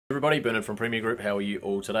Everybody, Bernard from Premier Group, how are you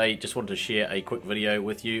all today? Just wanted to share a quick video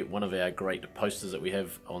with you. One of our great posters that we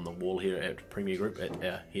have on the wall here at Premier Group at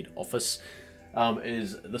our head office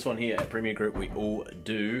is this one here at Premier Group. We all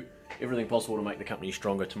do everything possible to make the company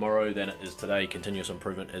stronger tomorrow than it is today. Continuous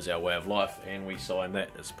improvement is our way of life, and we sign that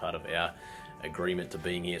as part of our agreement to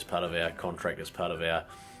being here, as part of our contract, as part of our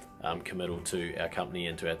committal to our company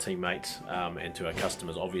and to our teammates and to our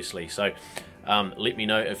customers, obviously. So let me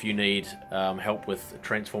know if you need help with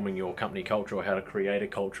transforming your company culture, or how to create a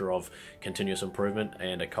culture of continuous improvement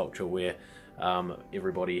and a culture where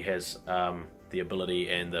everybody has the ability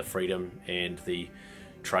and the freedom and the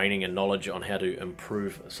training and knowledge on how to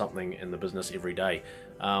improve something in the business every day.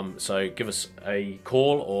 So give us a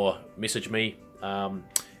call or message me,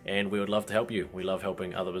 and we would love to help you. We love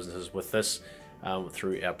helping other businesses with this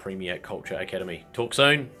through our Premier Culture Academy. Talk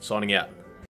soon. Signing out.